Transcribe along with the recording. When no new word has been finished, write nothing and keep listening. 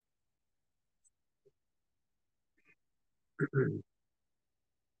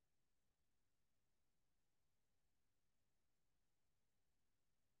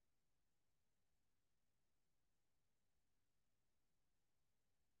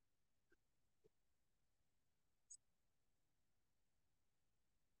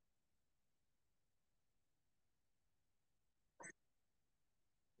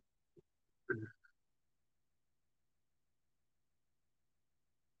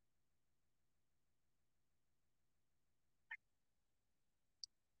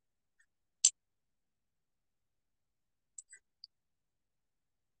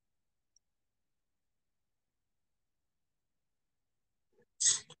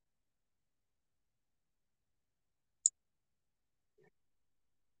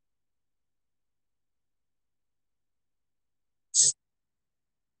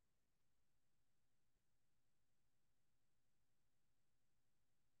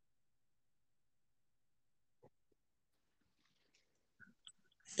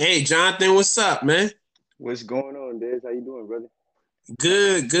Hey, Jonathan, what's up, man? What's going on, Dez? How you doing, brother?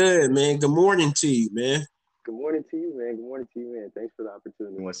 Good, good, man. Good morning to you, man. Good morning to you, man. Good morning to you, man. Thanks for the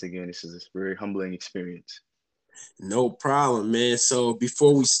opportunity. Once again, this is a very humbling experience. No problem, man. So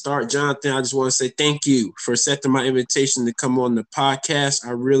before we start, Jonathan, I just want to say thank you for accepting my invitation to come on the podcast.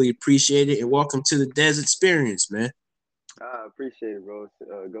 I really appreciate it, and welcome to the Des Experience, man. I appreciate it, bro.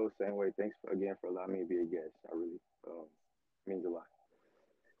 Go same way. Thanks again for allowing me to be a guest. I really means a lot.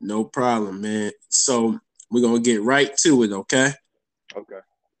 No problem, man. So we're gonna get right to it, okay? Okay.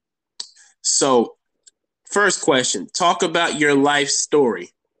 So first question: talk about your life story.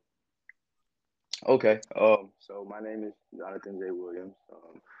 Okay. So my name is Jonathan J. Williams.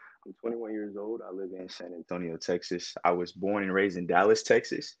 I'm 21 years old. I live in San Antonio, Texas. I was born and raised in Dallas,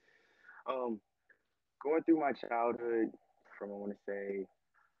 Texas. Um, Going through my childhood from I want to say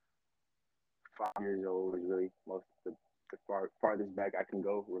 5 years old is really most the farthest back I can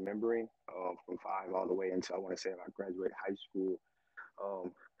go remembering. From five all the way until I want to say I graduated high school.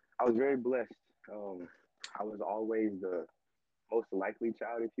 Um, I was very blessed. Um, I was always the most likely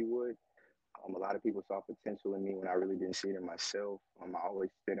child, if you would. A lot of people saw potential in me when I really didn't see it in myself. I always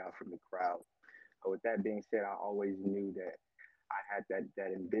stood out from the crowd. With that being said, I always knew that I had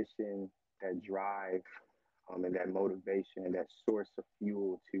that ambition, that drive, and that motivation and that source of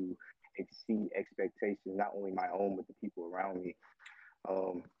fuel to exceed expectations, not only my own but the people around me.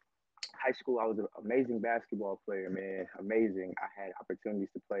 Um, High school, I was an amazing basketball player, man. Amazing. I had opportunities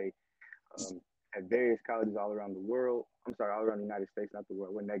to play um, at various colleges all around the world. I'm sorry, all around the United States, not the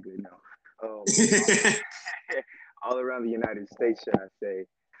world. Wasn't that good? No. All around the United States, should I say?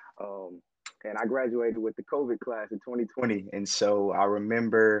 Um, and I graduated with the COVID class in 2020, and so I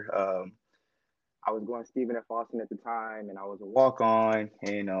remember I was going Stephen F. Austin at the time, and I was a walk on,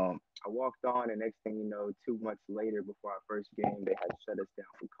 and I walked on, and next thing you know, 2 months later, before our first game, they had shut us down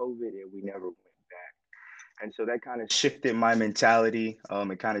for COVID, and we never went back. And so that kind of shifted my mentality.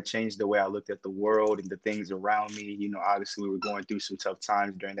 It kind of changed the way I looked at the world and the things around me. Obviously, we were going through some tough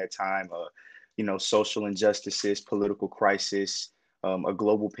times during that time. Social injustices, political crisis, a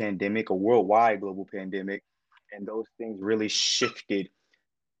global pandemic, a worldwide global pandemic, and those things really shifted.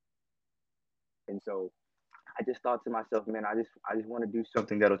 And so I just thought to myself, man, I just want to do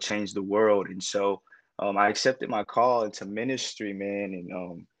something that'll change the world. And so I accepted my call into ministry, man,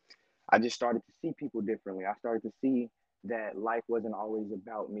 and I just started to see people differently. I started to see that life wasn't always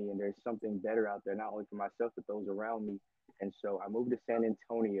about me, and there's something better out there, not only for myself but those around me. And so I moved to San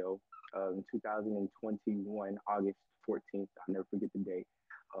Antonio in 2021, August 14th. I'll never forget the date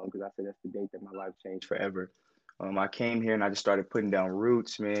because I said that's the date that my life changed forever. I came here and I just started putting down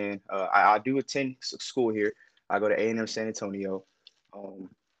roots, man. I do attend school here. I go to A&M San Antonio. Um,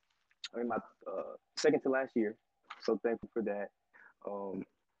 I'm in my second to last year, so thankful for that. Um,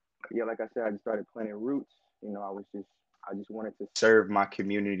 yeah, like I said, I just started planting roots. I just wanted to serve my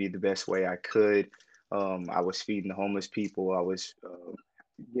community the best way I could. I was feeding the homeless people. I was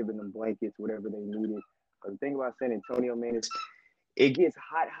giving them blankets, whatever they needed. The thing about San Antonio, man, is it gets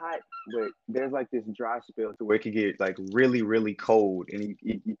hot, but there's like this dry spell to where it can get like really, really cold, and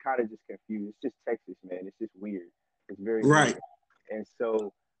you kind of just confused. It's just Texas, man. It's just weird. It's very Right. weird. And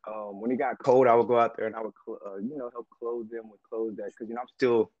so when it got cold, I would go out there and I would, help clothe them with clothes that, because I'm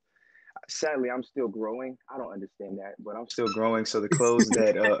still, sadly, I'm still growing. I don't understand that, but I'm still growing. So the clothes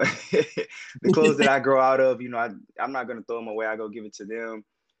that, the clothes that I grow out of, I'm not gonna throw them away. I go give it to them.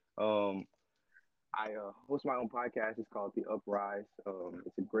 Um, I host my own podcast. It's called The Uprise.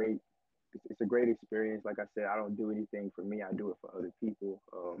 It's a great experience. Like I said, I don't do anything for me. I do it for other people,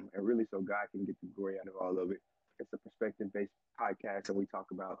 and really so God can get the glory out of all of it. It's a perspective based podcast, and we talk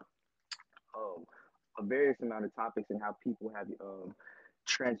about um, a various amount of topics and how people have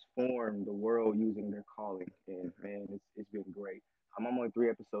transformed the world using their calling. And man, it's been great. I'm only 3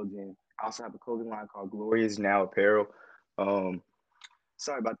 episodes in. I also have a clothing line called Glorious Now Apparel. Um,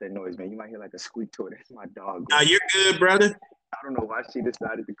 Sorry about that noise, man. You might hear like a squeak toy. That's my dog. Nah, you're good, brother. I don't know why she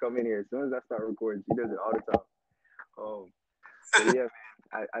decided to come in here. As soon as I start recording, she does it all the time. But yeah,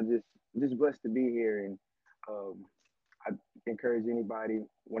 man, I just blessed to be here, and um, I encourage anybody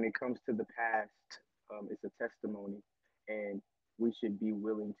when it comes to the past, it's a testimony, and we should be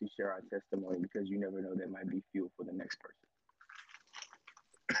willing to share our testimony because you never know, that might be fuel for the next person.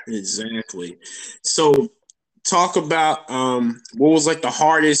 Exactly. So talk about what was like the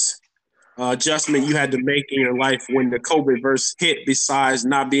hardest adjustment you had to make in your life when the COVID verse hit, besides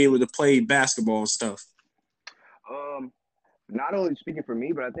not being able to play basketball and stuff. Um, Not only speaking for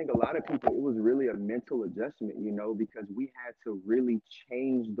me, but I think a lot of people, it was really a mental adjustment, because we had to really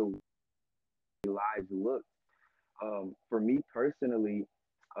change the way lives look. For me personally,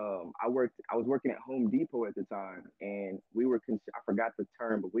 I was working at Home Depot at the time, and I forgot the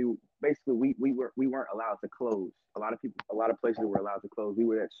term, but we weren't allowed to close. A lot of places were allowed to close. We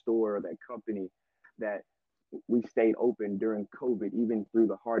were that store or that company that we stayed open during COVID, even through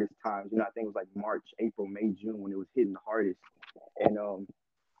the hardest times. I think it was like March, April, May, June when it was hitting the hardest. And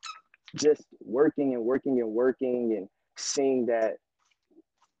just working and working and working and seeing that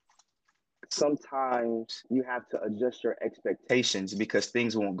sometimes you have to adjust your expectations because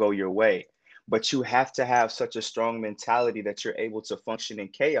things won't go your way. But you have to have such a strong mentality that you're able to function in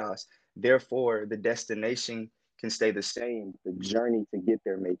chaos. Therefore, the destination can stay the same. The journey to get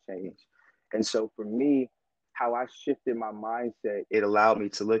there may change. And so for me, how I shifted my mindset, it allowed me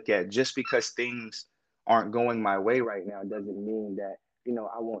to look at, just because things aren't going my way right now doesn't mean that,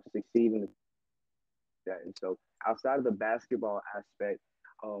 I won't succeed in that. And so outside of the basketball aspect,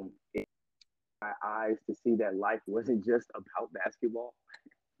 it my eyes to see that life wasn't just about basketball.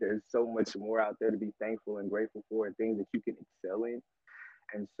 There's so much more out there to be thankful and grateful for, and things that you can excel in.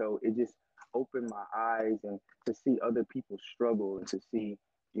 And so it just opened my eyes, and to see other people struggle, and to see,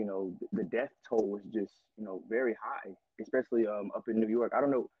 the death toll was just, very high, especially up in New York. I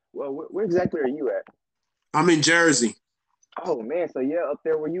don't know. Well, where exactly are you at? I'm in Jersey. Oh man, so yeah, up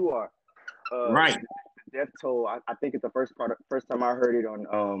there where you are. Right. The death toll. I think it's the first time I heard it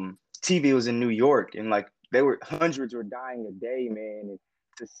on TV was in New York, and like hundreds were dying a day, man. And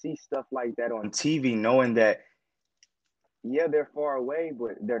to see stuff like that on TV, knowing that, yeah, they're far away,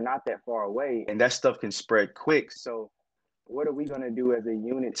 but they're not that far away, and that stuff can spread quick. So what are we going to do as a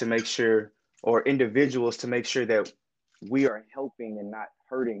unit to make sure, or individuals to make sure, that we are helping and not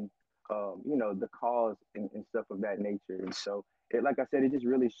hurting, the cause, and stuff of that nature? And so, like I said, it just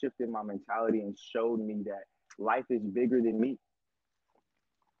really shifted my mentality and showed me that life is bigger than me.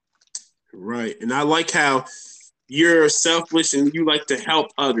 Right. And I like how you're selfless and you like to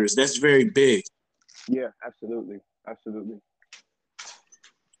help others. That's very big. Yeah, absolutely. Absolutely.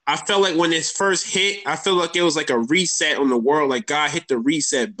 I felt like when it first hit, I feel like it was like a reset on the world. Like God hit the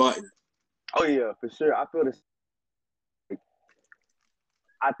reset button. Oh yeah, for sure. I feel this.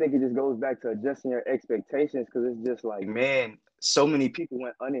 I think it just goes back to adjusting your expectations, because it's just like, man, so many people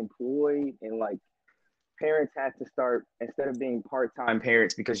went unemployed, and like parents had to start, instead of being part-time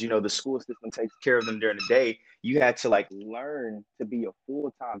parents, because the school system takes care of them during the day, you had to like learn to be a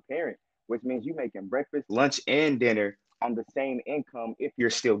full-time parent, which means you making breakfast, lunch, and dinner on the same income, if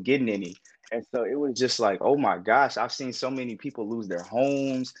you're still getting any. And so it was just like, oh my gosh, I've seen so many people lose their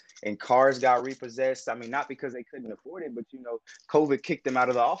homes, and cars got repossessed. I mean, not because they couldn't afford it, but COVID kicked them out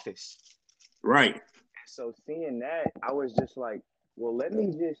of the office. Right. And so seeing that, I was just like, well, let me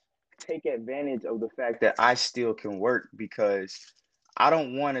just take advantage of the fact that I still can work, because I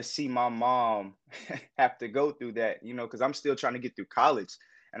don't want to see my mom have to go through that, because I'm still trying to get through college.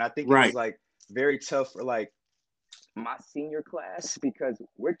 And I think it was like very tough for like my senior class, because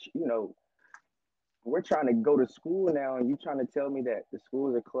we're trying to go to school now, and you trying to tell me that the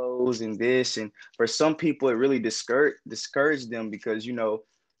schools are closed and this. And for some people, it really discouraged them, because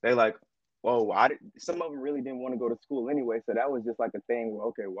they like, oh, some of them really didn't want to go to school anyway. So that was just like a thing where,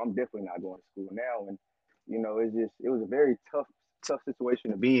 okay, well, I'm definitely not going to school now. And it was a very tough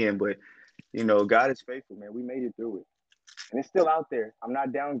situation to be in. But God is faithful, man. We made it through it, and it's still out there. I'm not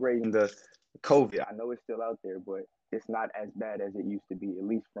downgrading the COVID. I know it's still out there, but it's not as bad as it used to be, at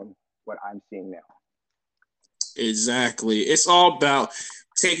least from what I'm seeing now. Exactly. It's all about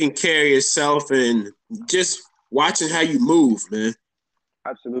taking care of yourself and just watching how you move, man.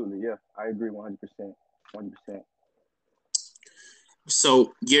 Absolutely. Yeah, I agree 100%. 100%.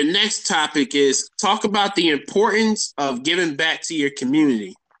 So your next topic is talk about the importance of giving back to your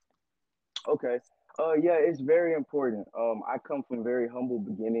community. Okay. Yeah, it's very important. I come from very humble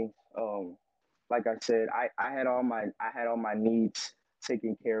beginnings. Like I said, I had all my needs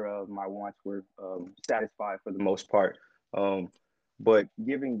taken care of. My wants were satisfied for the most part. Um, but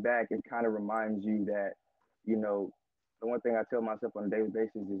giving back, it kind of reminds you that, you know, the one thing I tell myself on a daily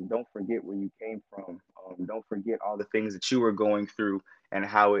basis is don't forget where you came from. Don't forget all the things that you were going through and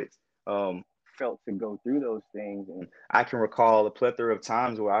how it um, felt to go through those things. And I can recall a plethora of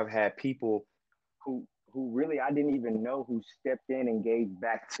times where I've had people who really I didn't even know who stepped in and gave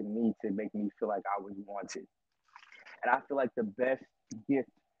back to me to make me feel like I was wanted. And I feel like the best gift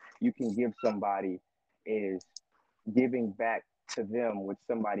you can give somebody is giving back to them what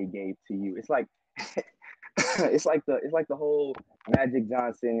somebody gave to you. It's like it's like the whole Magic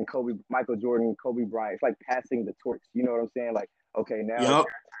Johnson and Kobe, Michael Jordan, Kobe Bryant. It's like passing the torch. You know what I'm saying? Like, okay, now it's Yup.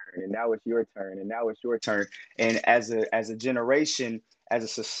 your turn, and now it's your turn, and now it's your turn. And as a generation, as a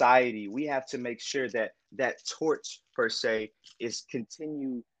society, we have to make sure that that torch per se is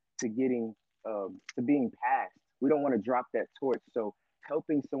continue to getting to being passed. We don't want to drop that torch. So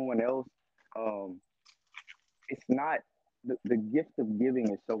helping someone else, um, it's not the gift of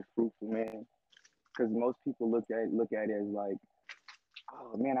giving is so fruitful, man, because most people look at it as like,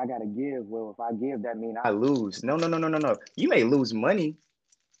 oh man, I gotta give. Well, if I give, that means I lose. No, no, no, no, no, no. You may lose money,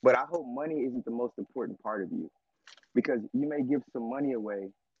 but I hope money isn't the most important part of you, because you may give some money away,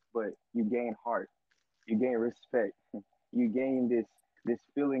 but you gain heart, you gain respect, you gain this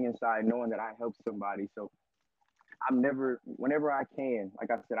feeling inside knowing that I helped somebody. So I'm never, whenever I can,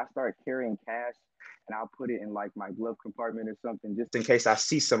 like I said, I start carrying cash and I'll put it in like my glove compartment or something, just in case I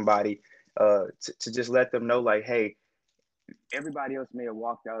see somebody, to just let them know, like, hey, everybody else may have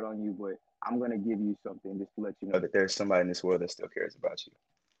walked out on you, but I'm gonna give you something just to let you know that there's somebody in this world that still cares about you.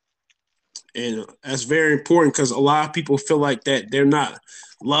 And that's very important because a lot of people feel like that they're not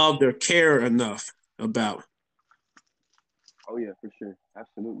loved or care enough about. Oh yeah, for sure,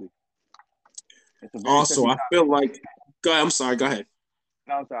 absolutely. It's a very Also, touchy I topic. feel like, go ahead, I'm sorry, go ahead.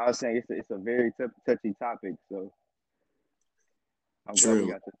 No, I'm sorry, I was saying it's a very touchy topic. So I'm glad we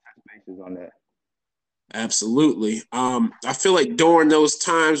True. got to touch bases on that. Absolutely. I feel like during those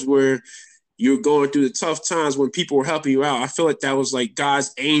times where you're going through the tough times when people were helping you out, I feel like that was like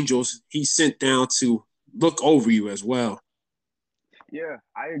God's angels he sent down to look over you as well. Yeah,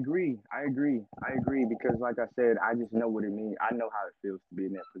 I agree. I agree. I agree because, like I said, I just know what it means. I know how it feels to be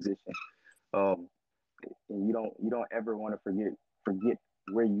in that position. Um, and you don't ever want to forget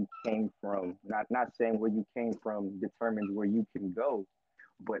where you came from. Not saying where you came from determines where you can go,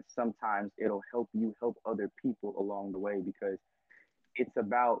 but sometimes it'll help you help other people along the way, because it's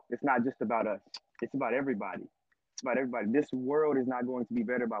not just about us. It's about everybody. It's about everybody. This world is not going to be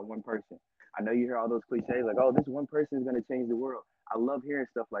better by one person. I know you hear all those cliches like, oh, this one person is going to change the world. I love hearing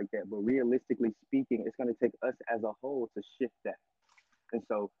stuff like that, but realistically speaking, it's going to take us as a whole to shift that. And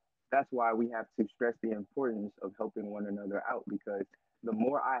so that's why we have to stress the importance of helping one another out, because the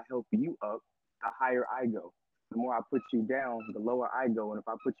more I help you up, the higher I go. The more I put you down, the lower I go. And if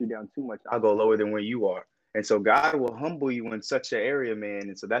I put you down too much, I'll go lower than where you are. And so God will humble you in such an area, man.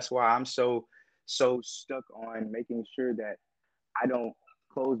 And so that's why I'm so stuck on making sure that I don't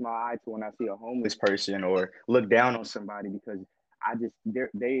close my eye to when I see a homeless person or look down on somebody, because I just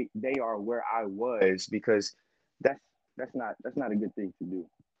they are where I was, because that's that's not a good thing to do.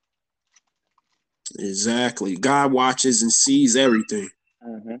 Exactly. God watches and sees everything.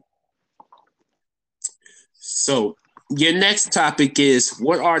 Hmm. So, your next topic is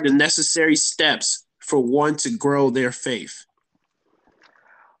what are the necessary steps for one to grow their faith?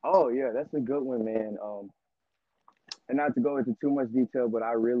 Oh yeah, that's a good one, man. And not to go into too much detail, but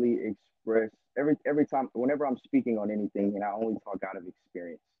I really express every time whenever I'm speaking on anything, and I only talk out of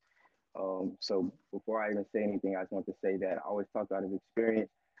experience. So before I even say anything, I just want to say that I always talk out of experience.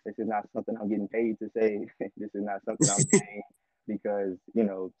 This is not something I'm getting paid to say. This is not something I'm saying because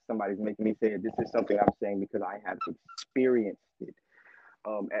somebody's making me say it. This is something I'm saying because I have experienced it.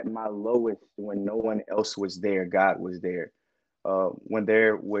 At my lowest, when no one else was there, God was there. When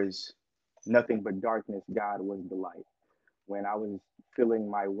there was nothing but darkness, God was the light. When I was feeling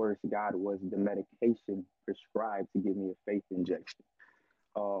my worst, God was the medication prescribed to give me a faith injection.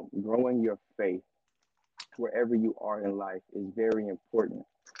 Growing your faith wherever you are in life is very important.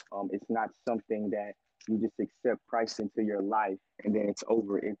 It's not something that you just accept Christ into your life and then it's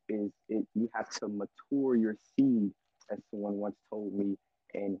over. You have to mature your seed, as someone once told me,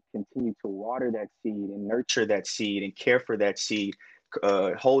 and continue to water that seed and nurture that seed and care for that seed.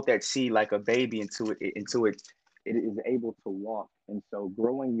 Hold that seed like a baby until it is able to walk. And so,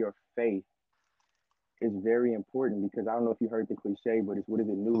 growing your faith is very important because I don't know if you heard the cliche, but it's what is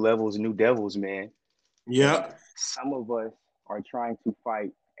it? New levels, new devils, man. And Yep. some of us are trying to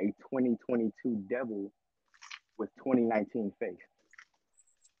fight a 2022 devil with 2019 faith,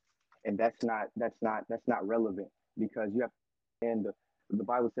 and that's not relevant because you have and the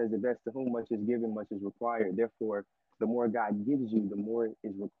Bible says that best to whom much is given, much is required. Therefore, the more God gives you, the more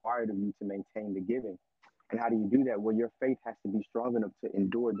is required of you to maintain the giving. And how do you do that? Well, your faith has to be strong enough to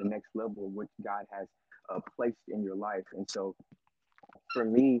endure the next level of which God has placed in your life. And so, for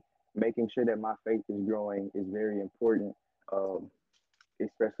me, making sure that my faith is growing is very important. Um,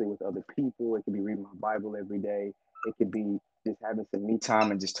 Especially with other people. It could be reading my Bible every day. It could be just having some me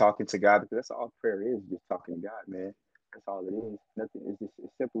time and just talking to God because that's all prayer is, just talking to God, man. That's all it is. Nothing. It's just as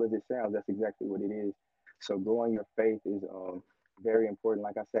simple as it sounds. That's exactly what it is. So growing your faith is very important.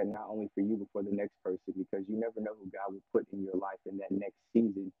 Like I said, not only for you but for the next person because you never know who God will put in your life in that next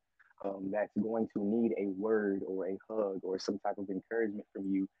season. That's going to need a word or a hug or some type of encouragement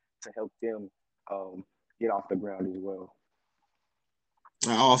from you to help them get off the ground as well.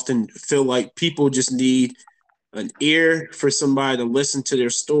 I often feel like people just need an ear for somebody to listen to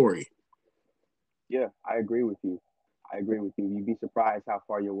their story. Yeah, I agree with you. I agree with you. You'd be surprised how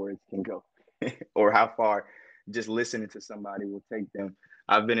far your words can go, or how far just listening to somebody will take them.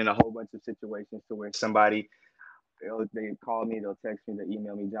 I've been in a whole bunch of situations to where somebody they call me, they'll text me, they'll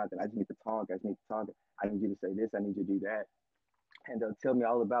email me, Jonathan, I just need to talk. I just need to talk. I need you to say this. I need you to do that, and they'll tell me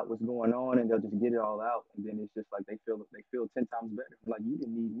all about what's going on, and they'll just get it all out, and then it's just like they feel 10 times better. Like you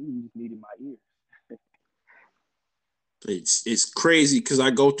didn't need me, you just needed my ears. It's crazy because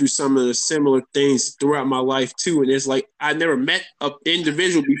I go through some of the similar things throughout my life too, and it's like I never met an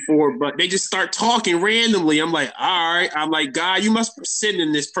individual before, but they just start talking randomly. I'm like, all right. I'm like, God, you must be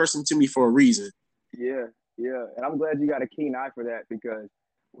sending this person to me for a reason. Yeah, yeah, and I'm glad you got a keen eye for that because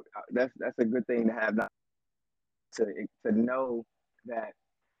that's a good thing to have. Not to to know that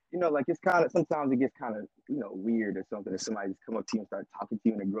like it's kind of sometimes it gets kind of weird or something if somebody just come up to you and start talking to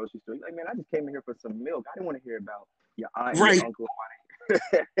you in the grocery store. You're like, man, I just came in here for some milk. I didn't want to hear about your aunt and your Right. uncle. But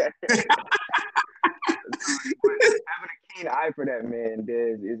having a keen eye for that, man,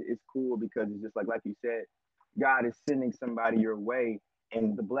 Des, is cool because it's just like you said, God is sending somebody your way,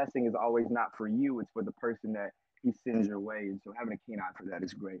 and the blessing is always not for you; it's for the person that He sends your way. And so having a keen eye for that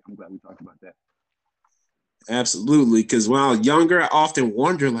is great. I'm glad we talked about that. Absolutely. Because when I was younger, I often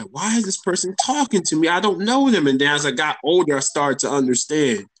wondered, like, why is this person talking to me? I don't know them. And then as I got older, I started to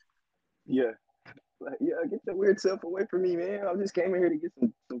understand. Yeah. Like, yeah, get your weird self away from me, man. I just came in here to get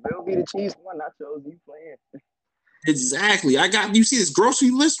some Velveeta cheese for my nachos. You playing? Exactly. You see this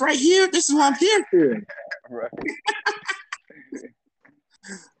grocery list right here? This is what I'm here for. Right.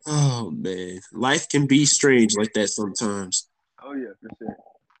 Oh, man. Life can be strange like that sometimes. Oh yeah, for sure,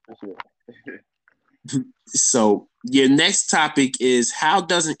 for sure. So, your next topic is how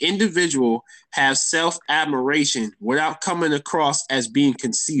does an individual have self admiration without coming across as being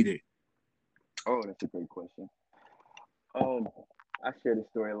conceited? Oh, that's a great question. Um, I share this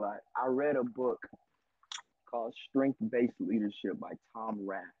story a lot. I read a book called Strength Based Leadership by Tom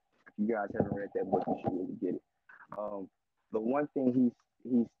Rath. If you guys haven't read that book, you should really get it. Um, the one thing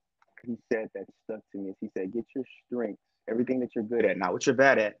he said that stuck to me is he said, get your strengths, everything that you're good at, not what you're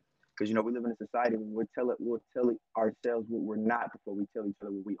bad at, because we live in a society where we'll tell ourselves what we're not before we tell each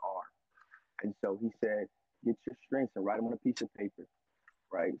other what we are. And so he said, get your strengths and write them on a piece of paper,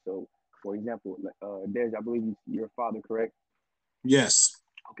 right? So, for example, Des, I believe you're a father, correct? Yes.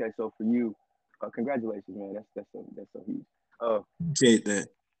 Okay, so for you, congratulations, man. That's so huge. Uh, Appreciate that.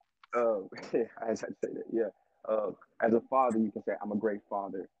 I had to say that. Yeah. As a father, you can say, I'm a great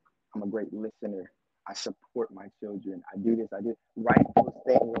father. I'm a great listener. I support my children. I do this. I do. Write those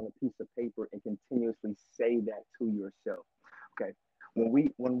things on a piece of paper and continuously say that to yourself. Okay. When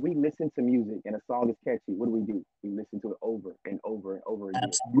we listen to music and a song is catchy, what do? We listen to it over and over and over again.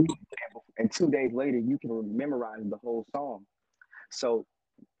 Absolutely. And 2 days later, you can memorize the whole song. So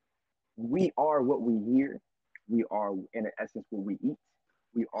we are what we hear. We are, in essence, what we eat.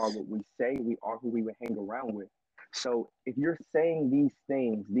 We are what we say. We are who we would hang around with. So if you're saying these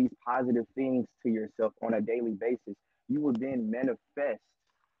things, these positive things to yourself on a daily basis, you will then manifest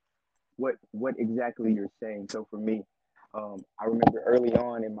what exactly you're saying. So for me, I remember early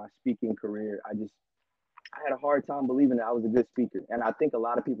on in my speaking career, I had a hard time believing that I was a good speaker, and I think a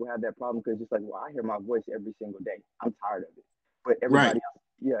lot of people have that problem because just like, well, I hear my voice every single day. I'm tired of it, but Right.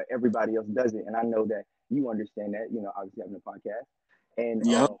 everybody else does it, and I know that you understand that. Obviously having a podcast, and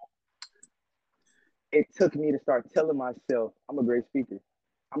Yep. it took me to start telling myself, I'm a great speaker.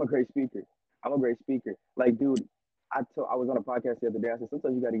 I'm a great speaker. I'm a great speaker. Like, dude, I was on a podcast the other day. I said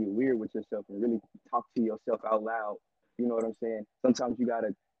sometimes you got to get weird with yourself and really talk to yourself out loud. You know what I'm saying? Sometimes you got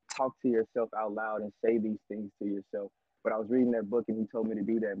to talk to yourself out loud and say these things to yourself. But I was reading that book and he told me to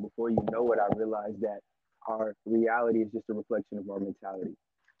do that. Before you know it, I realized that our reality is just a reflection of our mentality.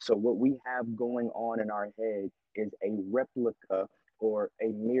 So what we have going on in our head is a replica or a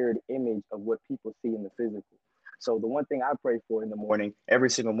mirrored image of what people see in the physical. So the one thing I pray for in the morning, every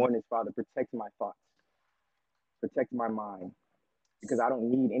single morning, is Father, protect my thoughts, protect my mind, because I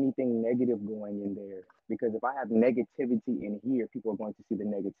don't need anything negative going in there. Because if I have negativity in here, people are going to see the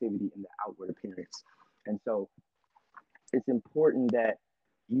negativity in the outward appearance. And so it's important that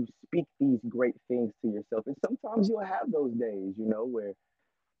you speak these great things to yourself. And sometimes you'll have those days, where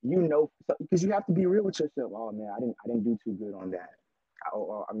because you have to be real with yourself. Oh man, I didn't do too good on that,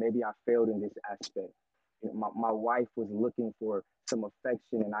 or maybe I failed in this aspect. My wife was looking for some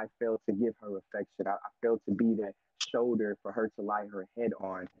affection, and I failed to give her affection. I failed to be that shoulder for her to lie her head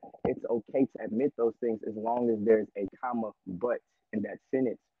on. It's okay to admit those things as long as there's a comma but in that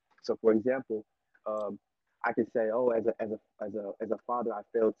sentence. So, for example, um, I could say, "Oh, as a father, I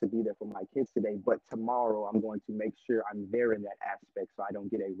failed to be there for my kids today, but tomorrow I'm going to make sure I'm there in that aspect, so I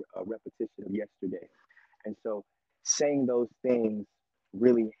don't get a repetition of yesterday." And so, saying those things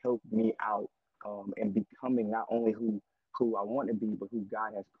really helped me out and becoming not only who I want to be, but who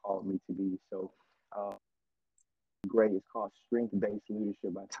God has called me to be. So, uh, great. It's called Strength Based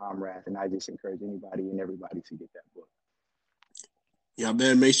Leadership by Tom Rath, and I just encourage anybody and everybody to get that book. Y'all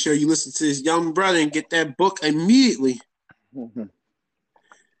better make sure you listen to this young brother and get that book immediately.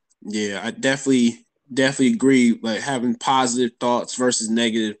 Yeah, I definitely agree. Like having positive thoughts versus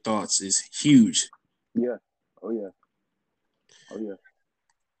negative thoughts is huge. Yeah. Oh yeah. Oh yeah.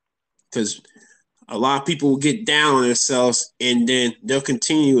 Because a lot of people will get down on themselves and then they'll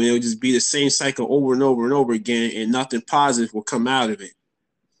continue and it'll just be the same cycle over and over and over again and nothing positive will come out of it.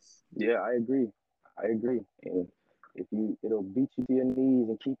 Yeah, I agree. I agree. And if it'll beat you to your knees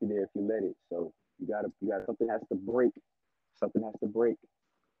and keep you there if you let it. So you gotta, something has to break. Something has to break.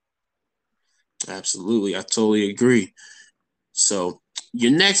 Absolutely. I totally agree. So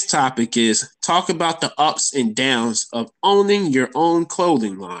your next topic is talk about the ups and downs of owning your own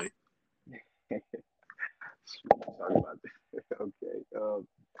clothing line. Talk about that. Okay.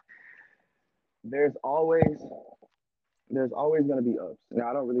 There's always there's always going to be ups. Now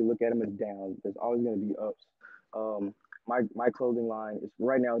I don't really look at them as downs. There's always going to be ups. My clothing line is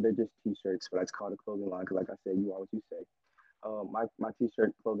right now they're just t-shirts, but it's called a clothing line because, like I said, you are what you say. My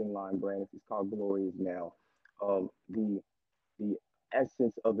t-shirt clothing line brand is called Glorious now. The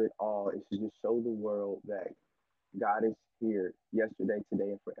essence of it all is to just show the world that God is here yesterday, today,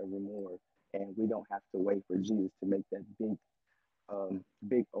 and forevermore, and we don't have to wait for Jesus to make that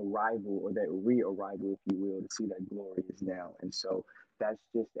big arrival or that re-arrival, if you will, to see that glory is now. And so that's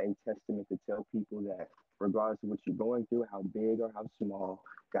just a testament to tell people that regardless of what you're going through, how big or how small,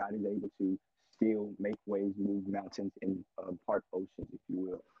 God is able to still make waves, move mountains, and part oceans, if you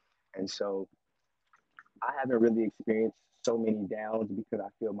will. And so I haven't really experienced so many downs because I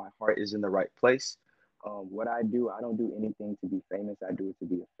feel my heart is in the right place. What I do, I don't do anything to be famous. I do it to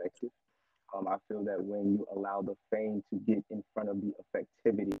be effective. I feel that when you allow the fame to get in front of the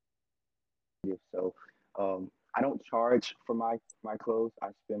effectivity, so I don't charge for my clothes. I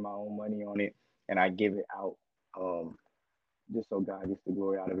spend my own money on it, and I give it out just so God gets the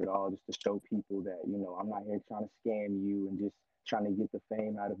glory out of it all, just to show people that I'm not here trying to scam you and just trying to get the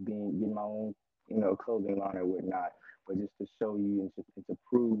fame out of getting my own clothing line or whatnot, but just to show you and to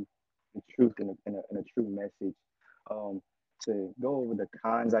prove the truth and a true message. Um, to go over the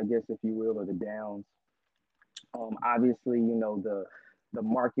cons, I guess, if you will, or the downs. Obviously, the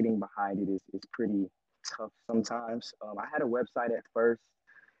marketing behind it is pretty tough sometimes. I had a website at first,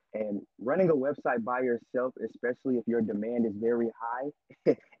 and running a website by yourself, especially if your demand is very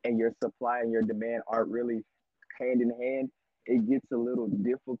high and your supply and your demand aren't really hand in hand, it gets a little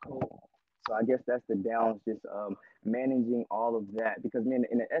difficult. So I guess that's the downs, just managing all of that. Because man,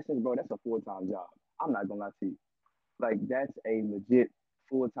 in the essence, bro, that's a full-time job. I'm not gonna lie to you. Like that's a legit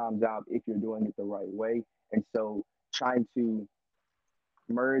full-time job if you're doing it the right way. And so trying to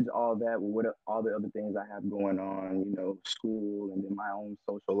merge all that with what all the other things I have going on, school and then my own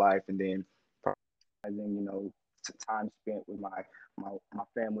social life, and then prioritizing, time spent with my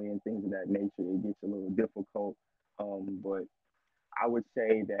family and things of that nature, it gets a little difficult. But I would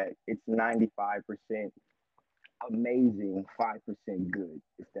say that it's 95% amazing, 5% good,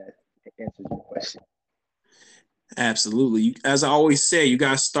 if that answers your question. Absolutely. As I always say, you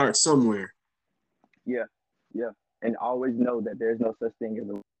got to start somewhere. Yeah, yeah. And always know that there's no such thing as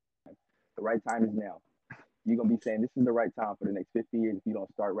the right time is now. you're gonna be saying this is the right time for the next 50 years if you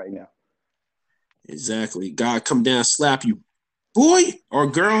don't start right now. Exactly. God come down, slap you, boy or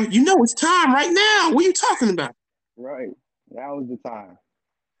girl. You know it's time right now. What are you talking about? Right. Now is the time.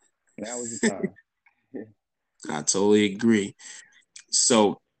 Now is the time. I totally agree.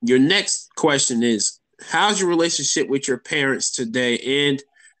 So your next question is, how's your relationship with your parents today? And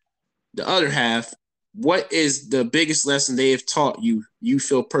the other half, what is the biggest lesson they have taught you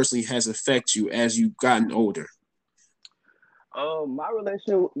feel personally has affected you as you've gotten older? My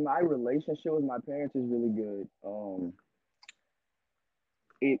relationship with my parents is really good.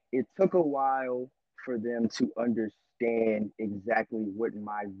 It took a while for them to understand exactly what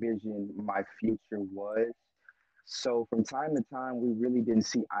my vision, my future was. So from time to time, we really didn't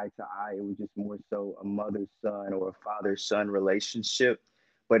see eye to eye. It was just more so a mother son or a father son relationship.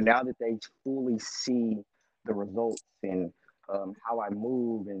 But now that they fully see the results and how I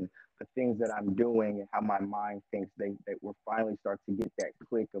move and the things that I'm doing and how my mind thinks, they will finally start to get that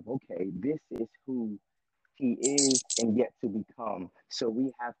click of, okay, this is who he is and yet to become. So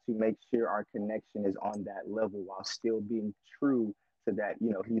we have to make sure our connection is on that level while still being true to that,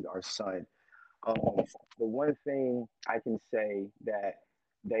 he's our son. The one thing I can say that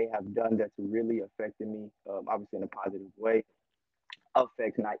they have done that's really affected me, obviously in a positive way,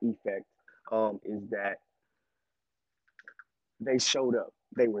 affect, not effect, is that they showed up.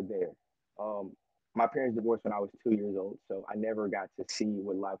 They were there. Um, my parents divorced when I was 2 years old, so I never got to see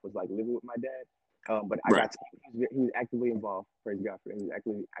what life was like living with my dad. But I Right. got to, he was actively involved. Praise God for him. He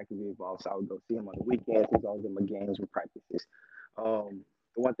was actively involved. So I would go see him on the weekends. He was always in my games and practices.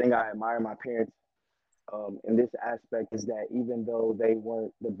 The one thing I admire my parents in this aspect is that even though they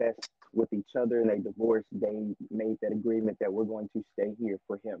weren't the best with each other and they divorced, they made that agreement that we're going to stay here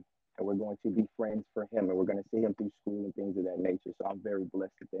for him and we're going to be friends for him and we're going to see him through school and things of that nature. So I'm very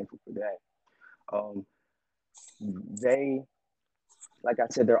blessed and thankful for that. Um, they, like I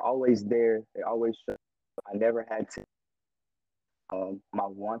said, they're always there. They always show. I never had to. My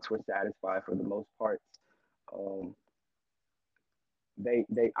wants were satisfied for the most part. Um,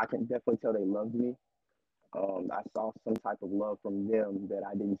 I can definitely tell they loved me. I saw some type of love from them that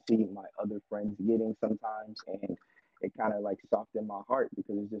I didn't see my other friends getting sometimes, and it kind of like softened my heart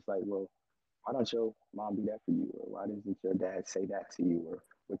because it's just like, well, why don't your mom do that for you, or why doesn't your dad say that to you, or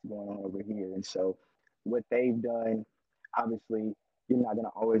what's going on over here? And so, what they've done, obviously, you're not gonna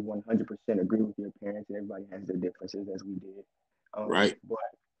always 100% agree with your parents, and everybody has their differences, as we did. Right. But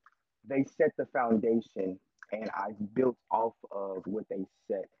they set the foundation and I built off of what they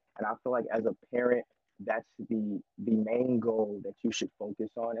set. And I feel like as a parent, that's the main goal that you should focus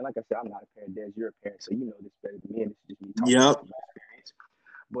on. And like I said, I'm not a parent, Des, you're a parent, so you know this better than me, and this is just me talking Yep. from my experience.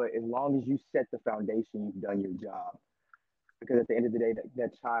 But as long as you set the foundation, you've done your job. Because at the end of the day,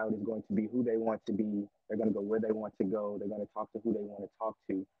 that child is going to be who they want to be. They're going to go where they want to go. They're going to talk to who they want to talk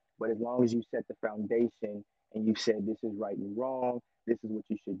to. But as long as you set the foundation and you said this is right and wrong, this is what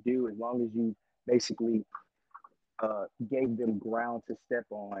you should do, as long as you basically gave them ground to step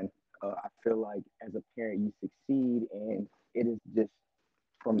on, I feel like as a parent you succeed, and it is just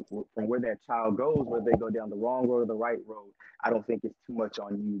from where that child goes, whether they go down the wrong road or the right road. I don't think it's too much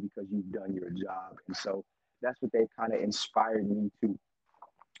on you because you've done your job, and so that's what they've kind of inspired me to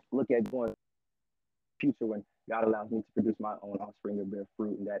look at going future when God allows me to produce my own offspring or bear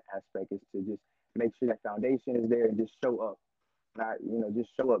fruit. And that aspect is to just make sure that foundation is there and just show up. Not, just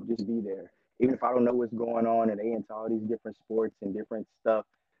show up, just be there. Even if I don't know what's going on and they into all these different sports and different stuff,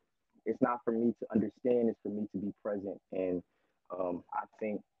 it's not for me to understand, it's for me to be present. And I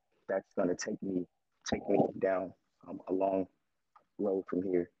think that's gonna take me down a long road from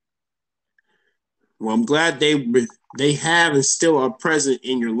here. Well, I'm glad they have and still are present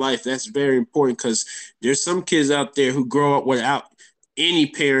in your life. That's very important because there's some kids out there who grow up without any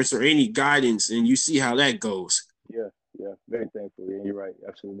parents or any guidance, and you see how that goes. Yeah, yeah, very thankful. Yeah, you're right,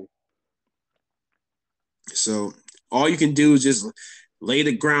 absolutely. So all you can do is just lay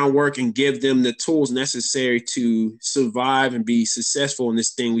the groundwork and give them the tools necessary to survive and be successful in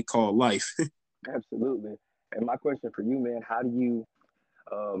this thing we call life. Absolutely. And my question for you, man, how do you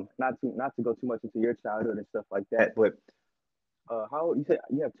not to go too much into your childhood and stuff like that, but how you said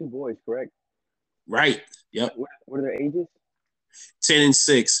you have two boys, correct? Right. Yep. What are their ages? 10 and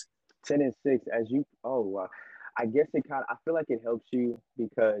 6. 10 and 6. As you, oh wow. I guess it kind of. I feel like it helps you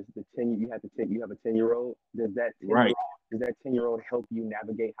because the 10 you have to take. You have a 10 year old. Right. Does that 10 year old help you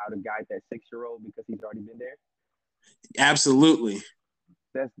navigate how to guide that 6 year old because he's already been there? Absolutely.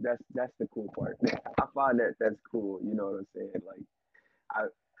 That's the cool part. I find that that's cool. You know what I'm saying? Like I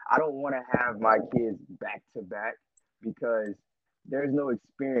I don't want to have my kids back to back because there's no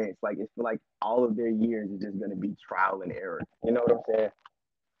experience. Like it's like all of their years is just gonna be trial and error. You know what I'm saying?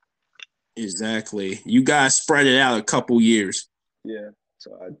 Exactly. You guys spread it out a couple years. Yeah.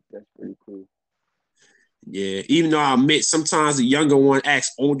 So that's pretty cool. Yeah. Even though I admit sometimes the younger one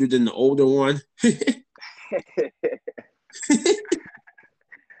acts older than the older one.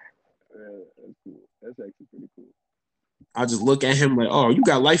 Yeah, that's cool. That's actually pretty cool. I just look at him like, oh, you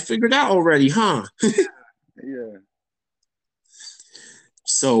got life figured out already, huh? Yeah.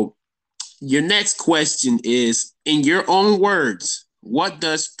 So your next question is, in your own words, what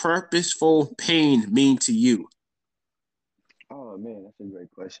does purposeful pain mean to you? Oh man, that's a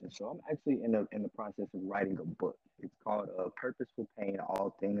great question. So I'm actually in the process of writing a book. It's called Purposeful Pain.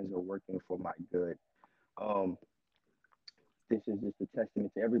 All things are working for my good. Um, this is just a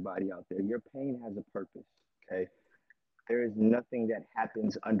testament to everybody out there. Your pain has a purpose. Okay, there is nothing that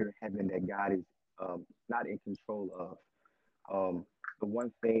happens under heaven that God is not in control of. The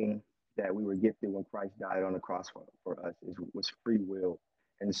one thing that we were gifted when Christ died on the cross for us was free will.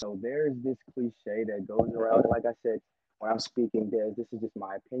 And so there's this cliche that goes around. Like I said, when I'm speaking, this is just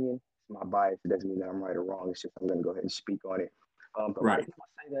my opinion. It's my bias. It doesn't mean that I'm right or wrong. It's just I'm going to go ahead and speak on it. But a lot of Right. people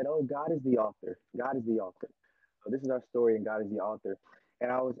say that, oh, God is the author. God is the author. So this is our story, and God is the author.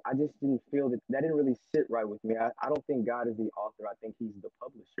 And I just didn't feel that didn't really sit right with me. I don't think God is the author. I think He's the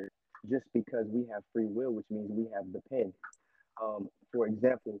publisher. Just because we have free will, which means we have the pen. For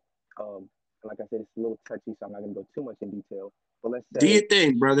example, like I said, it's a little touchy, so I'm not going to go too much in detail. But Do your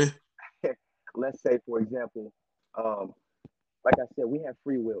thing, brother. let's say, for example, um, like I said, we have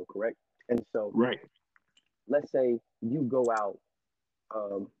free will, correct? And so, Right. let's say you go out,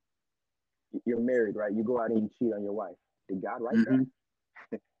 um, you're married, right? You go out and you cheat on your wife. Did God write that?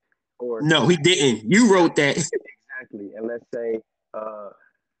 Mm-hmm. Or No, he didn't. You wrote that. exactly? And let's say uh,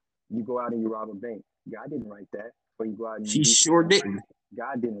 you go out and you rob a bank. God didn't write that. Or you go out and you She do sure something. didn't.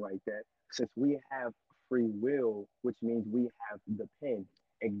 God didn't write that. Since we have free will, which means we have the pen,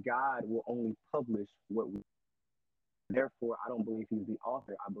 and God will only publish what we. Therefore, I don't believe he's the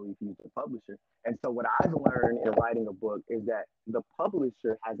author. I believe he's the publisher. And so, what I've learned in writing a book is that the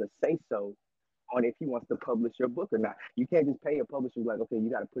publisher has a say so on if he wants to publish your book or not. You can't just pay a publisher like, okay, you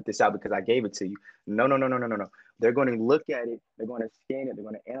got to put this out because I gave it to you. No, no, no, no, no, no, no. They're going to look at it. They're going to scan it. They're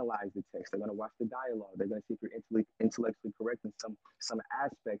going to analyze the text. They're going to watch the dialogue. They're going to see if you're intellectually correct in some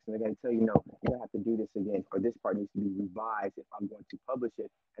aspects, and they're going to tell you, no, you're going to have to do this again, or this part needs to be revised if I'm going to publish it.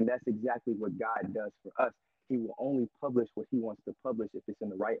 And that's exactly what God does for us. He will only publish what he wants to publish if it's in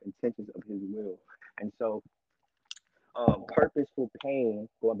the right intentions of his will. And so, purposeful pain,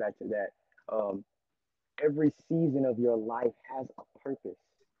 going back to that, um, every season of your life has a purpose,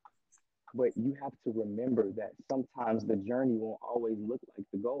 but you have to remember that sometimes the journey won't always look like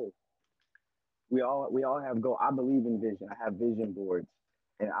the goal. We all have goal. I believe in vision. I have vision boards,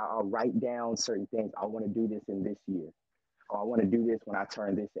 and I'll write down certain things. I want to do this in this year, or I want to do this when I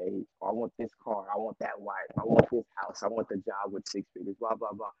turn this age, or I want this car, I want that wife, I want this house, I want the job with six figures, blah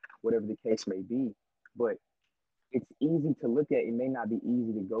blah blah, whatever the case may be. But it's easy to look at. It may not be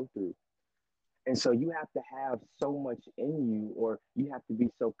easy to go through. And so you have to have so much in you, or you have to be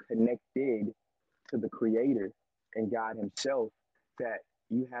so connected to the creator and God himself that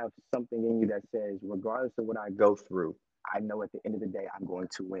you have something in you that says, regardless of what I go through, I know at the end of the day, I'm going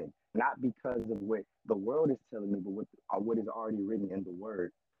to win. Not because of what the world is telling me, but what is already written in the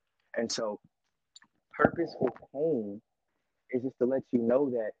word. And so purposeful pain is just to let you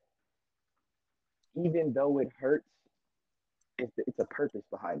know that even though it hurts, it's a purpose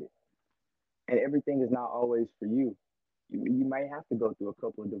behind it. And everything is not always for you. You might have to go through a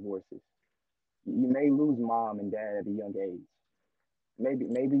couple of divorces. You may lose mom and dad at a young age.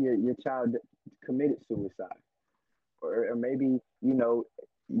 Maybe your child committed suicide, or maybe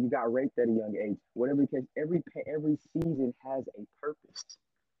you got raped at a young age. Whatever the case, every season has a purpose,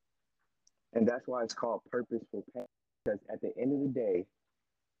 and that's why it's called purposeful pain. Because at the end of the day,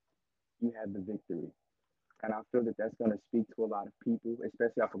 you have the victory. And I feel that that's going to speak to a lot of people,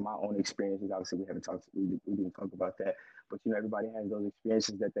 especially off of my own experiences. Obviously, we didn't talk about that, but everybody has those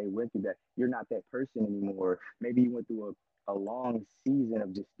experiences that they went through. That you're not that person anymore. Maybe you went through a long season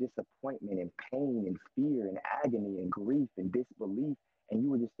of just disappointment and pain and fear and agony and grief and disbelief, and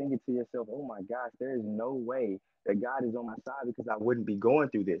you were just thinking to yourself, "Oh my gosh, there is no way that God is on my side because I wouldn't be going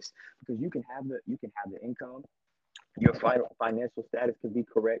through this." Because you can have the income, your financial status can be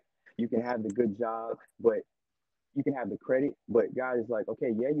correct. You can have the good job, but you can have the credit, but God is like,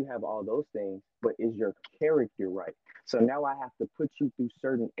 okay, yeah, you have all those things, but is your character right? So now I have to put you through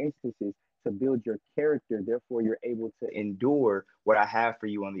certain instances to build your character. Therefore, you're able to endure what I have for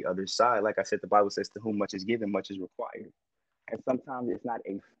you on the other side. Like I said, the Bible says, to whom much is given, much is required. And sometimes it's not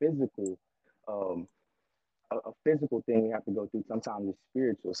um, a physical thing you have to go through. Sometimes it's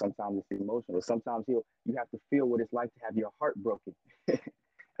spiritual. Sometimes it's emotional. Sometimes you have to feel what it's like to have your heart broken.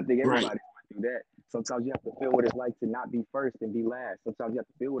 I think Right. everybody went through that. Sometimes you have to feel what it's like to not be first and be last. Sometimes you have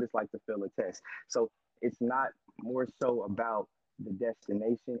to feel what it's like to fail a test. So it's not more so about the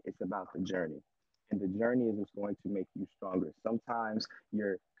destination, it's about the journey. And the journey is what's going to make you stronger. Sometimes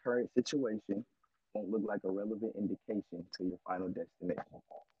your current situation won't look like a relevant indication to your final destination.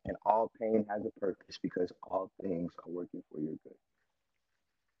 And all pain has a purpose because all things are working for your good.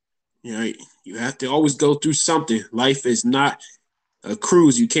 You know, you have to always go through something. Life is not a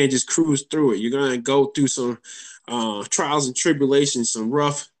cruise. You can't just cruise through it. You're gonna go through some trials and tribulations, some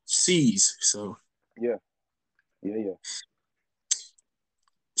rough seas. So, Yeah, yeah.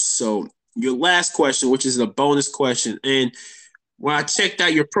 so your last question, which is a bonus question, and when I checked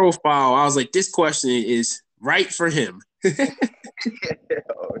out your profile, I was like, this question is right for him.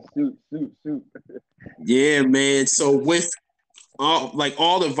 Oh, shoot. Yeah, man. So with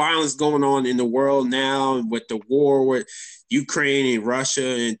all the violence going on in the world now, with the war with Ukraine and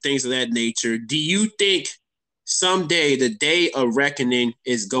Russia and things of that nature, do you think someday the day of reckoning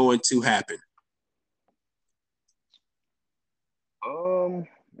is going to happen?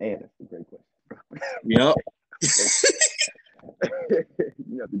 Man, that's a great question. Yep.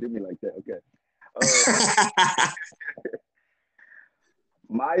 You have to do me like that, okay? Uh,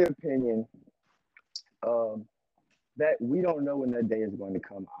 my opinion, um, that we don't know when that day is going to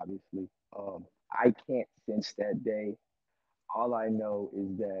come. Obviously, I can't sense that day. All I know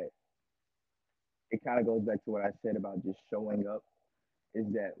is that it kind of goes back to what I said about just showing up. Is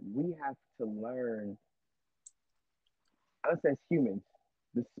that we have to learn us as humans,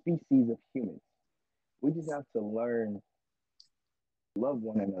 the species of humans. We just have to learn to love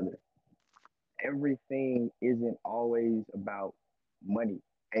one another. Everything isn't always about money.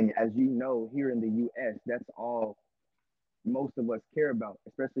 And as you know, here in the US, that's all most of us care about,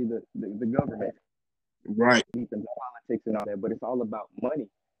 especially the government, Right. and the politics and all that. But it's all about money.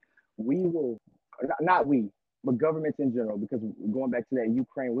 We will, not we, but governments in general, because going back to that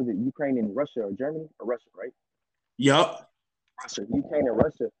Ukraine, was it Ukraine and Russia or Germany or Russia, right? Yup. Russia, Ukraine and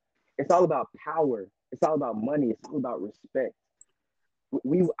Russia. It's all about power. It's all about money. It's all about respect.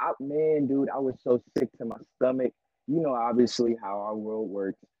 Man, dude, I was so sick to my stomach. You know, obviously how our world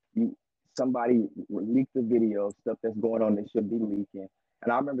works. You Somebody leaked the video, stuff that's going on that should be leaking.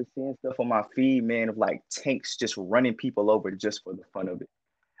 And I remember seeing stuff on my feed, man, of like tanks just running people over just for the fun of it.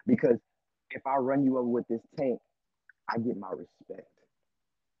 Because if I run you over with this tank, I get my respect.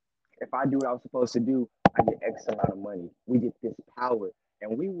 If I do what I was supposed to do, I get X amount of money. We get this power,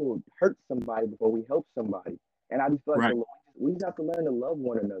 and we will hurt somebody before we help somebody. And I just feel like Right. we just have to learn to love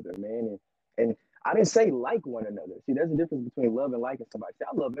one another, man. And I didn't say like one another. See, there's a difference between love and liking somebody. See,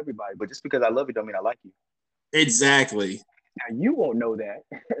 I love everybody, but just because I love you don't mean I like you. Exactly. Now you won't know that,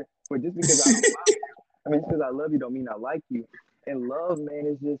 but just because just because I love you don't mean I like you. And love, man,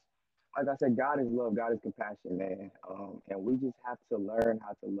 is just like I said, God is love, God is compassion, man. And we just have to learn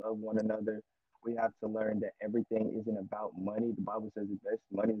how to love one another. We have to learn that everything isn't about money. The Bible says the best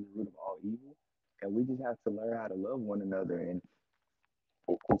money is the root of all evil. And we just have to learn how to love one another. And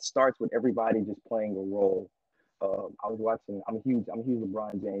it starts with everybody just playing a role. I was watching. I'm a huge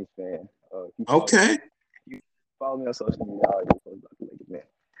LeBron James fan. If Okay. you follow me on social media, I already post about the Lakers, man.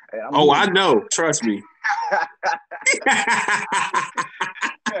 And I'm a Oh, huge I know. Trust me.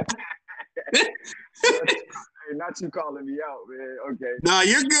 not you calling me out, man. Okay. No,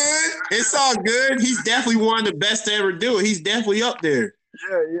 you're good. It's all good. He's definitely one of the best to ever do it. He's definitely up there.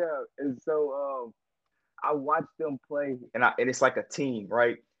 Yeah. And so I watched them play, and it's like a team,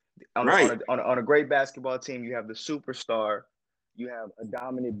 right? Right. On a great basketball team, you have the superstar, you have a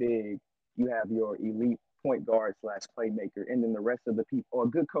dominant big, you have your elite point guard slash playmaker, and then the rest of the people, or a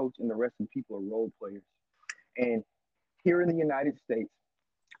good coach, and the rest of the people are role players. And here in the United States,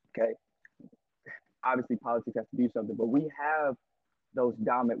 okay, obviously politics has to do something, but we have those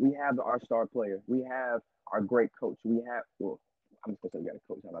dominant. We have our star player. We have our great coach. We have I'm just gonna say we got a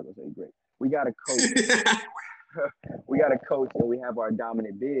coach. I'm not gonna say great. We got a coach. We got a coach, and we have our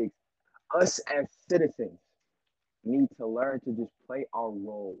dominant bigs. Us as citizens need to learn to just play our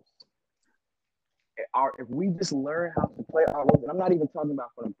roles. If we just learn how to play our roles, and I'm not even talking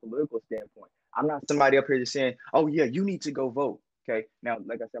about from a political standpoint. I'm not somebody up here just saying, "Oh yeah, you need to go vote." Okay. Now,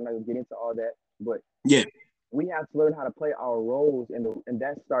 like I said, I'm not gonna get into all that, but Yeah. we have to learn how to play our roles, and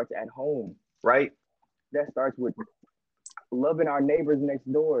that starts at home, right? That starts with loving our neighbors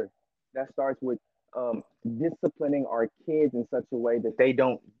next door. That starts with disciplining our kids in such a way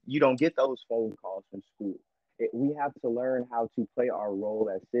that you don't get those phone calls from school. we have to learn how to play our role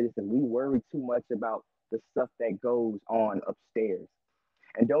as citizens. We worry too much about the stuff that goes on upstairs.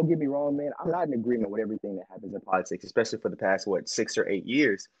 And don't get me wrong, man, I'm not in agreement with everything that happens in politics, especially for the past, 6 or 8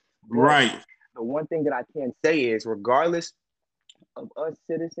 years. But Right. the one thing that I can say is, regardless of us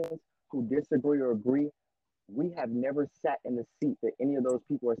citizens who disagree or agree, we have never sat in the seat that any of those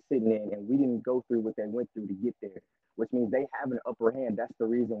people are sitting in, and we didn't go through what they went through to get there, which means they have an upper hand. That's the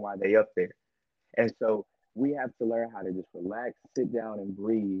reason why they up there. And so we have to learn how to just relax, sit down, and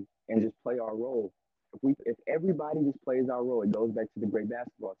breathe, and just play our role. If everybody just plays our role, it goes back to the great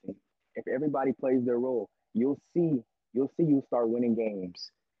basketball team. If everybody plays their role, you'll start winning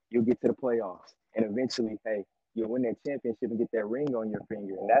games. You'll get to the playoffs, and eventually, hey, you'll win that championship and get that ring on your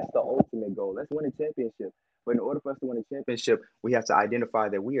finger. And that's the ultimate goal. Let's win a championship. But in order for us to win a championship, we have to identify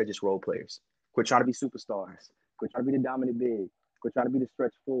that we are just role players. Quit trying to be superstars. Quit trying to be the dominant big. Quit trying to be the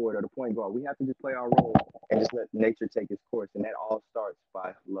stretch forward or the point guard. We have to just play our role and just let nature take its course. And that all starts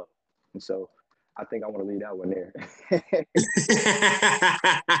by love. And so I think I want to leave that one there.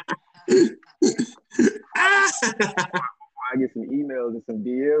 I get some emails and some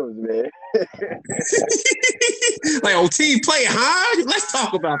DMs, man. Like, oh, team play, huh? Let's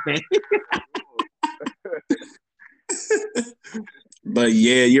talk about that. But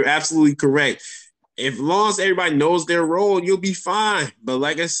yeah, you're absolutely correct. If long as everybody knows their role, you'll be fine. But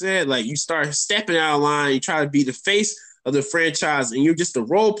like I said, like you start stepping out of line, you try to be the face of the franchise, and you're just a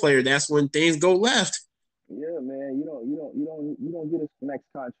role player. That's when things go left. Yeah, man. You don't get a max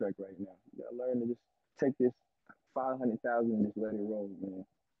contract right now. You gotta learn to just take this 500,000 and just let it roll, man.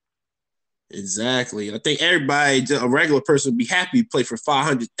 Exactly. I think everybody, a regular person, would be happy to play for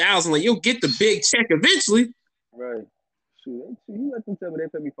 500,000. Like you'll get the big check eventually. Right. Shoot, you let them tell me they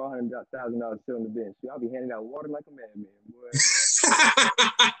pay me $500,000 still on the bench. I'll be handing out water like a madman, boy.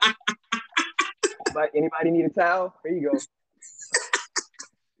 Like, anybody need a towel? Here you go.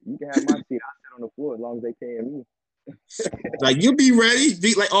 You can have my seat. I'll sit on the floor as long as they paying me. Like you be ready,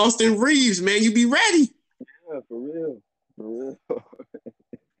 be like Austin Reeves, man. You be ready. Yeah, for real. For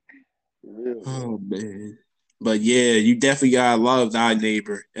real. Oh man. But yeah, you definitely gotta love thy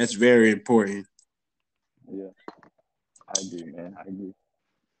neighbor. That's very important. Yeah. I agree, man. I agree.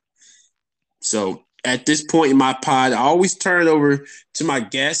 So at this point in my pod, I always turn it over to my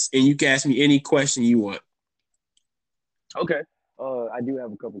guests, and you can ask me any question you want. Okay. I do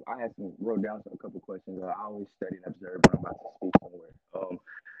have a couple. I had wrote down a couple questions. I always study and observe when I'm about to speak somewhere.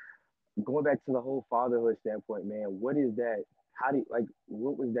 Going back to the whole fatherhood standpoint, man, what is that?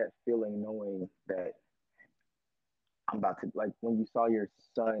 What was that feeling knowing that I'm about to, like, when you saw your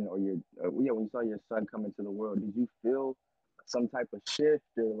son or when you saw your son come into the world, did you feel some type of shift,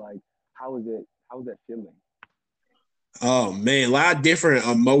 or like, how was that feeling? Oh man, a lot of different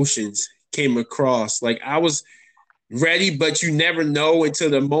emotions came across. Like I was ready, but you never know until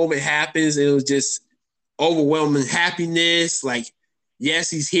the moment happens. It was just overwhelming happiness. Like, yes,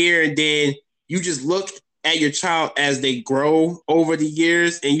 he's here. And then you just look at your child as they grow over the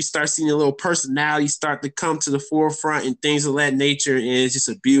years, and you start seeing a little personality start to come to the forefront and things of that nature. And it's just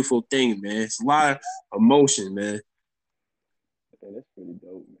a beautiful thing, man. It's a lot of emotion, man. Yeah, that's pretty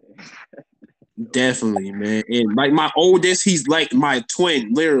dope, man. Definitely, man. And like my oldest, he's like my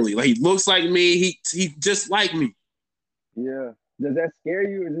twin, literally. Like he looks like me. He just like me. Yeah. Does that scare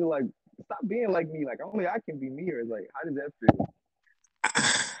you? Is it like, stop being like me? Like, only I can be me? Or like, how does that feel?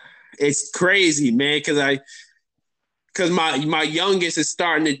 It's crazy, man, because my youngest is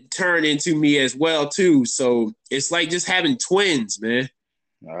starting to turn into me as well too. So it's like just having twins, man.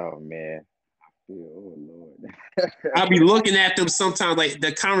 Oh man. Oh Lord. I'll be looking at them sometimes, like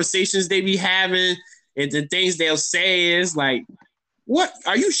the conversations they be having and the things they'll say is like, what?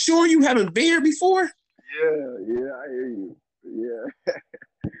 Are you sure you haven't been here before? Yeah, I hear you. Yeah.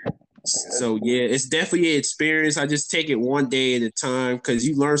 So yeah, it's definitely an experience. I just take it one day at a time because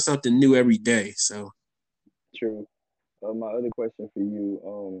you learn something new every day. So true. My other question for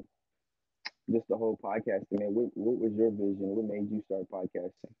you, just the whole podcasting, man. What was your vision? What made you start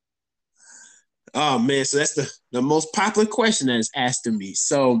podcasting? Oh man, so that's the most popular question that is asked of me.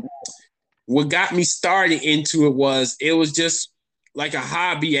 So what got me started into it was just like a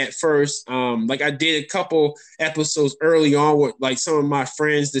hobby at first. Like I did a couple episodes early on with like some of my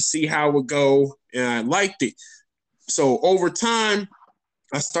friends to see how it would go, and I liked it. So over time,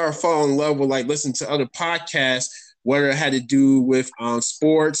 I started falling in love with like listening to other podcasts, whether it had to do with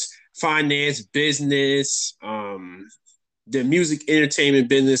sports, finance, business, the music entertainment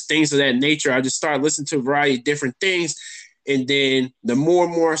business, things of that nature. I just started listening to a variety of different things. And then the more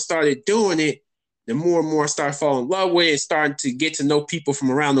and more I started doing it, the more and more I started falling in love with it, starting to get to know people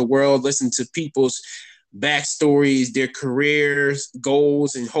from around the world, listen to people's backstories, their careers,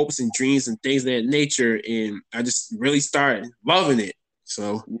 goals, and hopes and dreams and things of that nature. And I just really started loving it.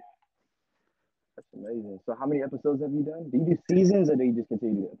 So Yeah, that's amazing. So how many episodes have you done? Do you do seasons or do you just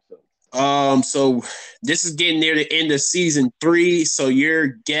continue to do episodes? so this is getting near the end of season 3. So your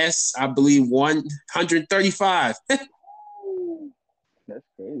guess, I believe, 135. That's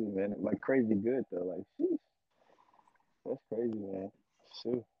crazy, man. Like crazy good though. Like, sheesh, that's crazy, man.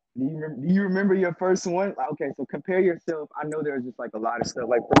 Shoot. Do you remember your first one? Okay, so compare yourself. I know there's just like a lot of stuff.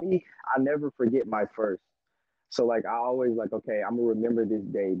 Like for me, I never forget my first. So like I always like, okay, I'm gonna remember this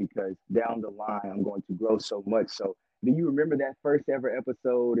day because down the line I'm going to grow so much. So do you remember that first ever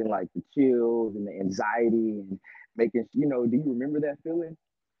episode and like the chills and the anxiety and making, do you remember that feeling?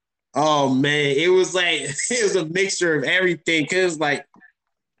 Oh man, it was like it was a mixture of everything. Cause like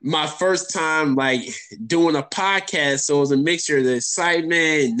my first time like doing a podcast, so it was a mixture of the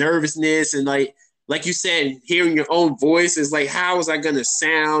excitement, nervousness, and like you said, hearing your own voice is like how was I gonna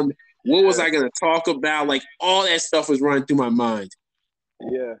sound? What was Yeah, I gonna talk about? Like all that stuff was running through my mind.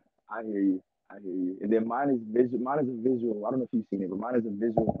 yeah, I hear you. I hear you. And then mine is visual. Mine is a visual. I don't know if you've seen it, but mine is a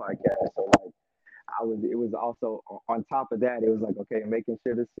visual podcast. So like it was also on top of that, it was like, okay, making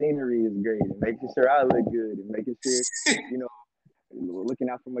sure the scenery is great and making sure I look good and making sure, you know, looking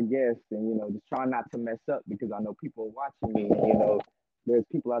out for my guests and, just trying not to mess up because I know people are watching me and, there's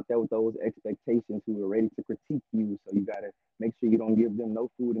people out there with those expectations who are ready to critique you. So you got to make sure you don't give them no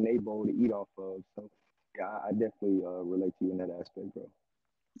food in their bowl to eat off of. So yeah, I definitely relate to you in that aspect, bro.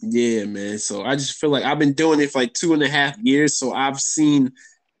 Yeah, man. So I just feel like I've been doing it for like 2.5 years. So I've seen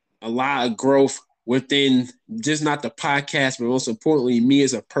a lot of growth within just not the podcast, but most importantly, me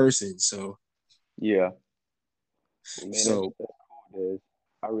as a person. So Yeah. Well, man, so that's cool, Des.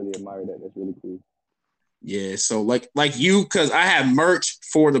 I really admire that. That's really cool. yeah, so like you, cause I have merch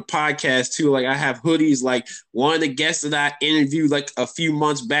for the podcast too. Like I have hoodies. Like one of the guests that I interviewed like a few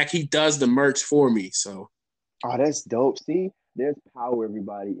months back, he does the merch for me. So Oh, that's dope. See, there's power,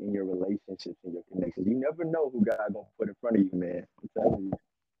 everybody, in your relationships and your connections. You never know who God gonna put in front of you, man. I'm telling you.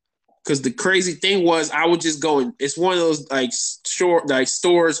 because the crazy thing was I would just go and it's one of those like short like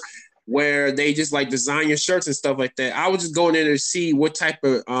stores where they just like design your shirts and stuff like that. I would just go in there to see what type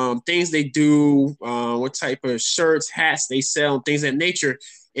of things they do, what type of shirts, hats they sell, and things of that nature.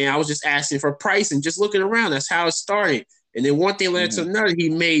 And I was just asking for price and just looking around. That's how it started. And then one thing led to Hmm. another. He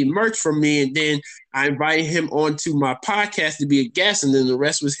made merch for me, and then I invited him onto my podcast to be a guest, and then the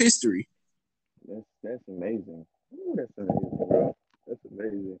rest was history. That's amazing. Ooh, that's amazing, bro. That's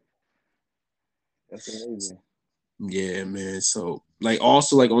amazing. That's amazing. Yeah, man. So like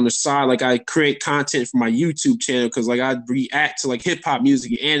also like on the side, like I create content for my YouTube channel because like I react to like hip hop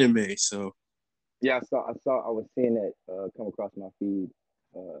music and anime. So Yeah, I was seeing that come across my feed,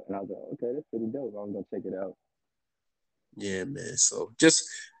 and I was like, okay, that's pretty dope. I was gonna check it out. yeah, man. So just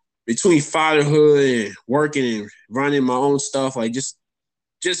between fatherhood and working and running my own stuff, like just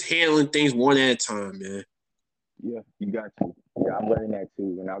handling things one at a time, man. Yeah, you got to. Yeah, I'm learning that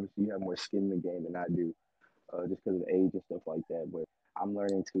too. And obviously, you have more skin in the game than I do, just because of age and stuff like that. But I'm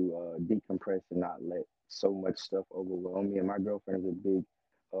learning to decompress and not let so much stuff overwhelm me. And my girlfriend is a big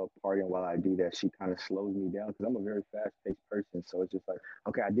part in while I do that. She kind of slows me down because I'm a very fast paced person. So it's just like,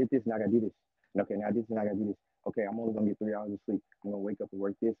 okay, I did this, now I gotta do this. And okay, now I did this, now I gotta do this. Okay, I'm only gonna get 3 hours of sleep. I'm gonna wake up and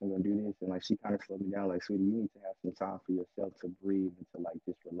work this. I'm gonna do this. And like, she kind of slowed me down. Like, sweetie, you need to have some time for yourself to breathe and to like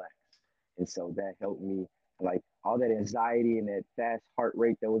just relax. And so that helped me, like all that anxiety and that fast heart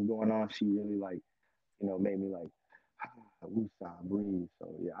rate that was going on. She really like, made me like, woosah, breathe.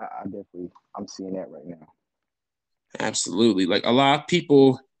 So yeah, I definitely, I'm seeing that right now. Absolutely. Like a lot of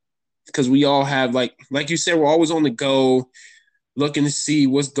people, because we all have like you said, we're always on the go, looking to see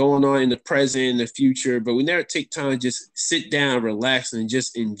what's going on in the present and the future, but we never take time to just sit down, relax, and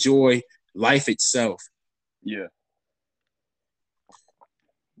just enjoy life itself. Yeah,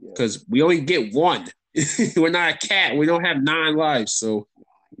 yeah. Because we only get one. We're not a cat. We don't have 9 lives. So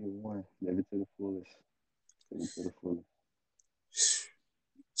Get one, live it to the fullest, live it to the fullest.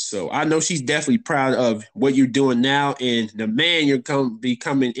 so I know she's definitely proud of what you're doing now and the man you're be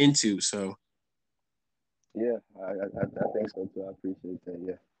coming into. So Yeah, I think so too. I appreciate that.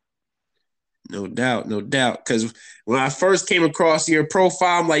 Yeah. no doubt, no doubt. Because when I first came across your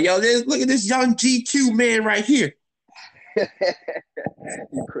profile, I'm like, yo, look at this young GQ man right here.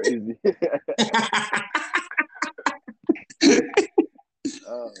 You crazy.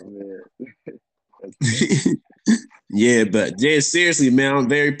 Oh man. That's funny. Yeah, but yeah, seriously, man, I'm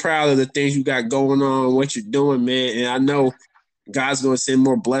very proud of the things you got going on, what you're doing, man. And I know God's gonna send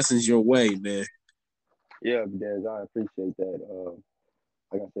more blessings your way, man. Yeah, Des, I appreciate that.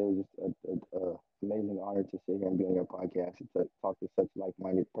 Like I said, it was just amazing honor honor to sit here and be on your podcast and to talk to such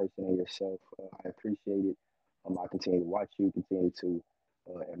like-minded person as yourself. I appreciate it. I continue to watch you, continue to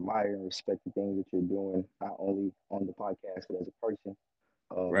admire and respect the things that you're doing, not only on the podcast but as a person.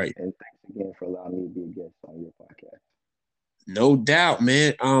 Right. And thanks again for allowing me to be a guest on your podcast. No doubt,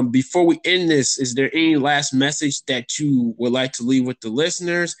 man. Before we end this, is there any last message that you would like to leave with the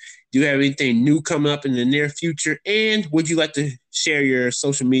listeners? Do you have anything new coming up in the near future? And would you like to share your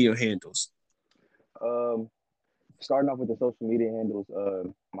social media handles? Um, Starting off with the social media handles,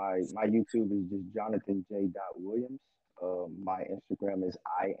 my YouTube is just Jonathan J. Williams. My Instagram is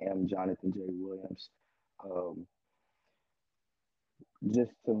I am Jonathan J. Williams. Um,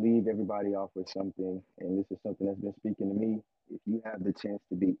 just to leave everybody off with something, and this is something that's been speaking to me. If you have the chance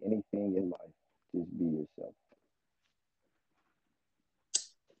to be anything in life, just be yourself.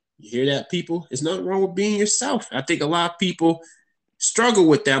 You hear that, people? There's nothing wrong with being yourself. I think a lot of people struggle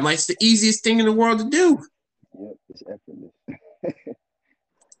with that. Like, it's the easiest thing in the world to do. Yep, it's effortless.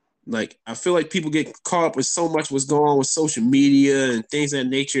 Like, I feel like people get caught up with so much what's going on with social media and things of that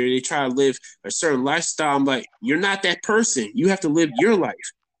nature. They try to live a certain lifestyle. I'm like, you're not that person. You have to live your life.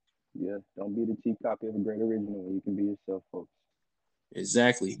 Yeah, don't be the cheap copy of a great original when you can be yourself, folks.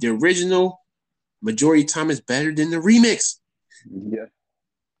 Exactly. The original, majority of the time, is better than the remix. Yeah.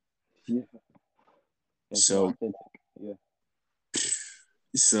 Yeah. It's So, authentic. Yeah.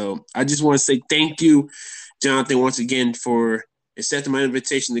 so I just want to say thank you, Jonathan, once again for accepting my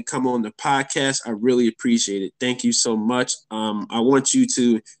invitation to come on the podcast. I really appreciate it. Thank you so much. I want you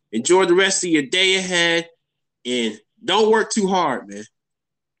to enjoy the rest of your day ahead and don't work too hard, man.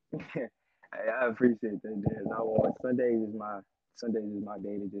 I appreciate that, Dan. I want Sundays is my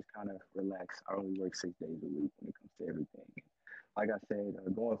day to just kind of relax. I only work 6 days a week when it comes to everything. Like I said,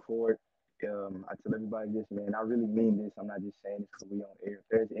 going forward, I tell everybody this, man. I really mean this. I'm not just saying this because we on air. If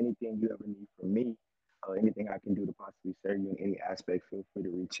there's anything you ever need from me, anything I can do to possibly serve you in any aspect, feel free to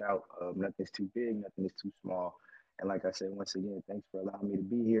reach out. Nothing's too big, nothing is too small. And like I said, once again, thanks for allowing me to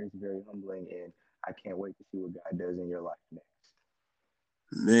be here. It's very humbling, and I can't wait to see what God does in your life next.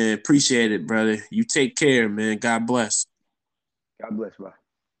 Man, appreciate it, brother. You take care, man. God bless. God bless, bro.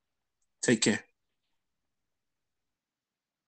 Take care.